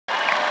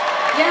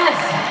Yes,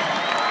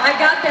 I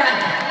got that.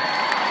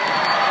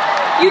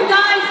 You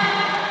guys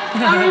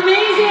are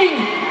amazing.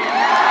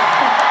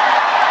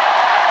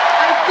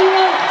 I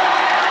feel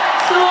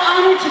so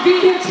honored to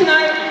be here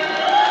tonight.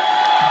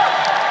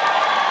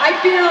 I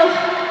feel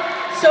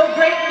so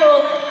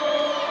grateful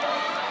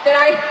that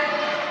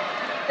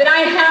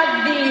I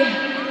have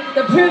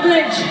the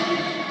privilege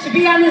to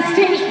be on the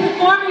stage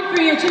performing for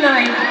you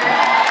tonight.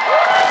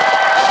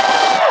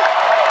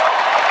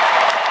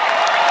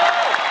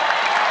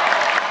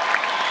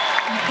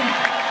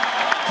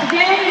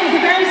 Today is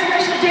a very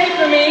special day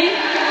for me.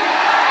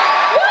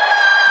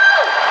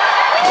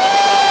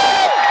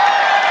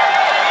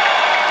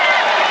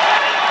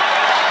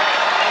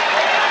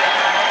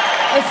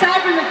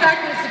 Aside from the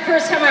fact that it's the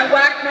first time I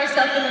whacked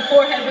myself in the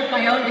forehead with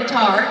my own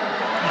guitar,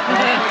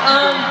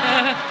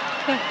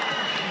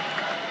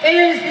 it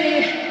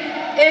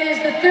is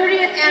the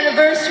 30th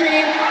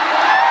anniversary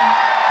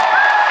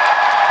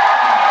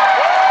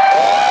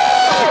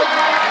of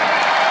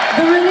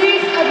the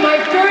release of my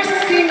first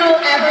single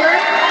ever,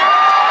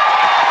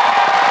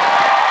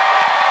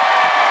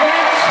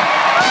 which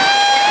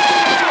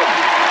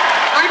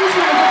I just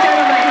want to get down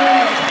on my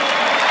knees.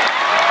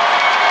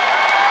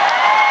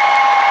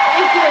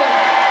 Thank you.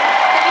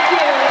 Thank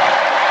you.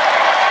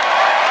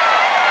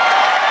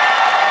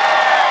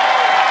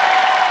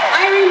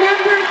 I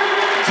remember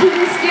to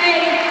this day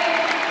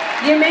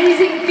the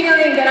amazing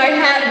feeling that I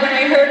had when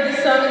I heard the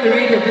song on the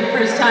radio for the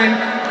first time.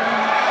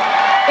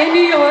 In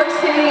New York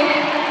City,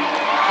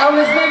 I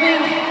was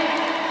living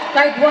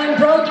like one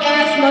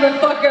broke-ass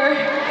motherfucker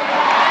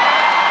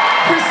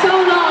for so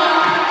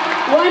long,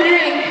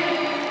 wondering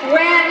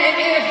when and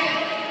if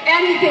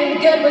anything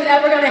good was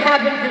ever going to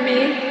happen for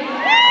me.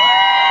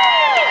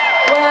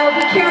 Well,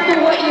 be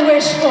careful what you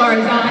wish for,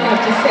 is all I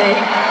have to say.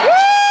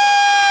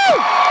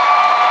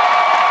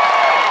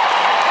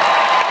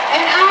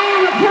 And I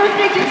am a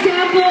perfect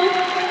example,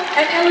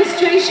 an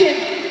illustration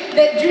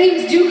that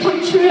dreams do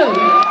come true.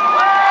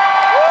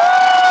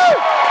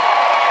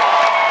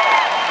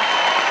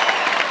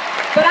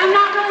 But I'm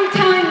not really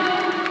telling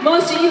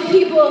most of you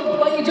people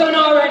what you don't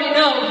already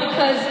know,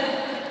 because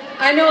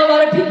I know a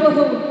lot of people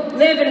who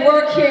live and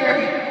work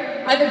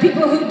here are the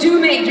people who do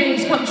make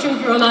dreams come true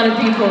for a lot of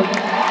people.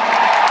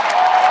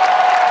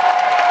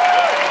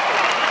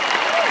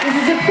 This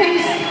is a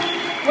place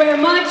where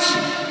much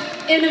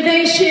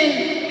innovation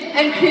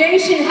and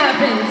creation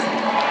happens.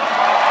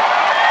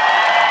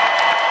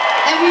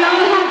 And we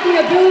all have the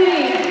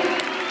ability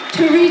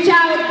to reach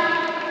out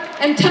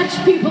and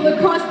touch people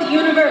across the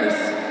universe.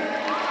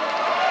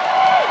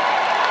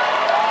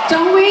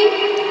 Don't we?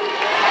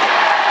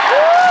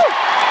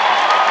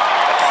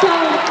 So,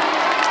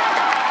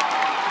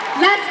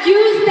 let's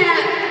use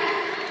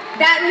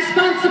that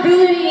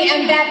responsibility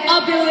and that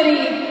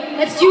ability.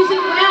 Let's use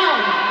it well.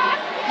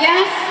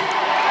 Yes?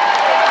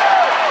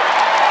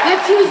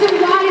 Let's use it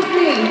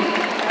wisely.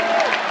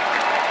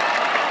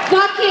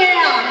 Fuck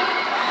yeah!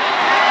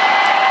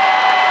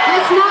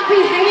 Let's not be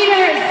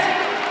haters.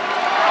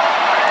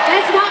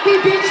 Let's not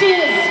be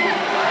bitches.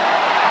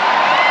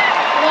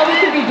 Well, we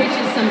can be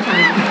bitches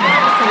sometimes.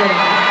 Just a little.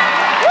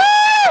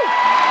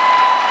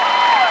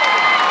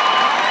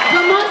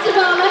 But most of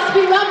all, let's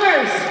be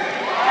lovers.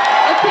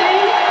 Okay?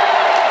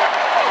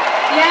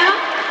 Yeah?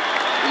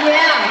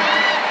 Yeah.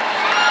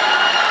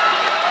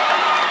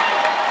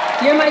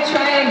 You're my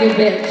triangle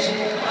bitch.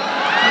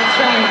 That's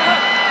right.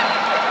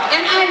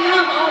 And I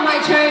love all my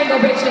triangle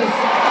bitches.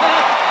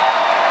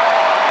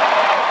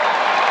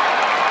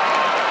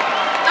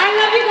 I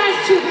love you guys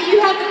too, but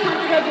you have the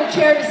comfort of your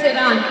chair to sit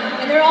on,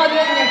 and they're all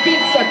getting their feet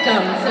stepped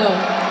on, so.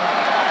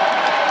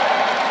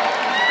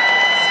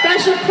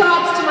 Special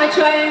props to my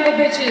triangle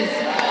bitches.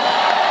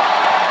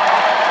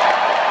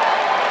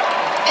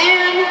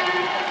 And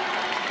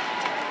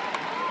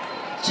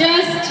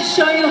just to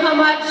show you how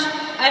much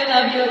I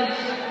love you,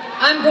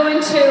 I'm going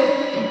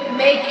to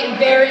make a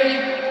very,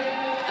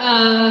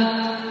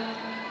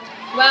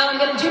 well, I'm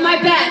going to do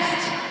my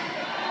best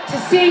to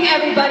sing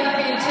everybody for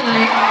you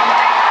tonight.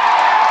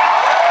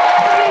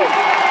 Please,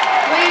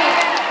 wait.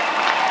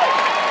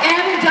 I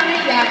haven't done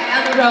it yet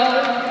on the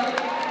road.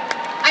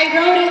 I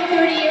wrote it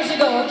 30 years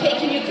ago, okay?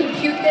 Can you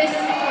compute this?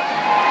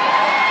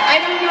 I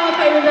don't know if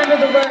I remember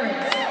the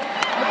words,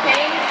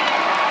 okay?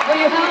 Will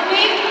you help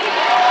me?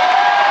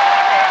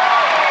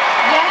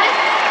 Yes?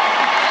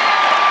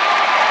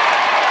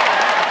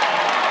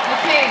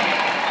 Okay.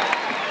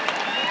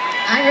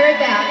 I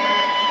heard that.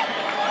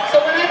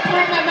 So when I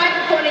point my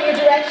microphone in your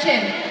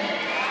direction,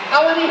 I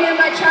want to hear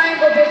my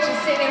triangle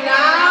bitches singing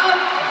loud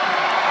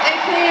and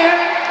clear.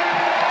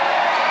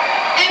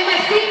 And my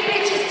seat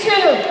bitches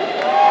too.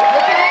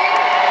 Okay?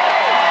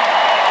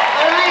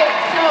 Alright,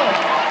 so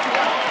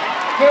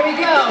here we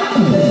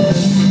go.